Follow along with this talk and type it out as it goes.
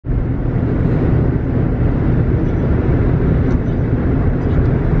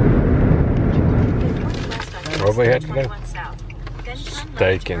we had today?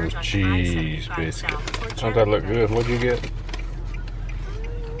 Steak and cheese biscuit. Don't that look good? What'd you get?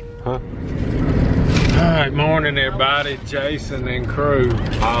 Huh? Alright, morning everybody. Jason and crew,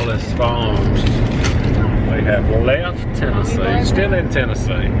 Hollis Farms. We have left Tennessee, still in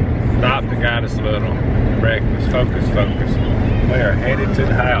Tennessee. Stopped to guide us a little. Breakfast, focus. We are headed to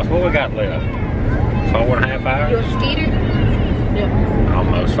the house. What we got left? 4.5 hours? Your skater? Yeah.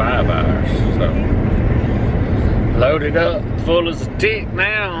 Almost 5 hours. So loaded up, full as a tick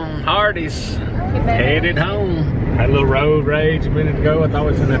now on Hardee's. Headed home. Had a little road rage a minute ago. I thought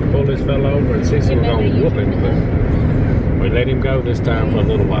we was gonna have to pull this fella over and see if we were gonna whoop him, but we let him go this time for a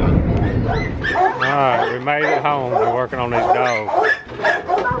little while. Alright, we made it home. We're working on these dogs.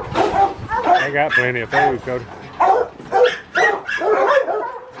 They got plenty of food, Cody.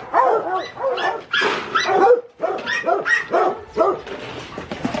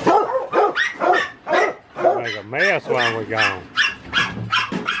 Make a mess while we're gone.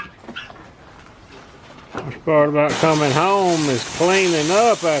 Worst part about coming home is cleaning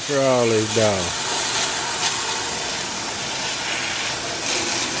up after all these dogs.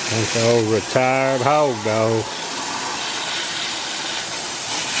 Bunch of old retired hog dogs.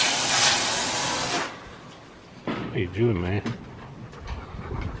 What are you doing, man?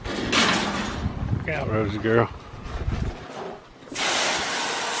 Look out, Rosie girl.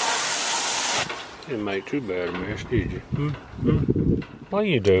 Didn't make too bad a mess, did you? What are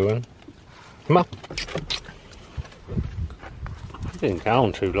you doing? Come on. Been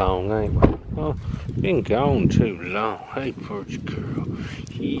gone too long, ain't we? Oh, been gone too long. Hey, Perch girl.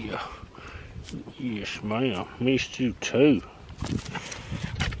 Yeah. Yes, ma'am. Missed you too.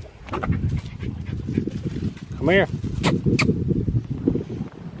 Come here.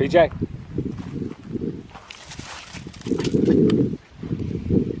 PJ.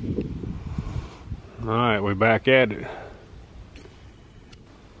 Alright, we're back at it.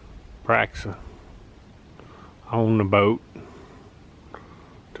 Praxa. On the boat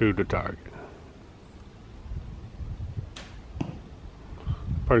to the target.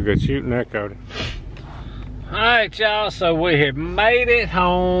 Pretty good shooting there, Cody. Alright, y'all, so we have made it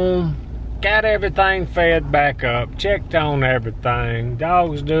home. Got everything fed back up. Checked on everything.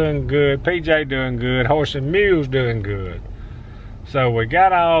 Dog's doing good. PJ doing good. Horse and mule's doing good. So we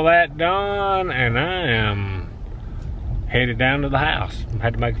got all that done, and I am headed down to the house.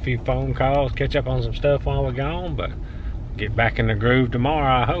 Had to make a few phone calls, catch up on some stuff while we're gone, but get back in the groove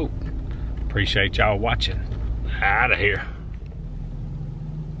tomorrow, I hope. Appreciate y'all watching. Out of here.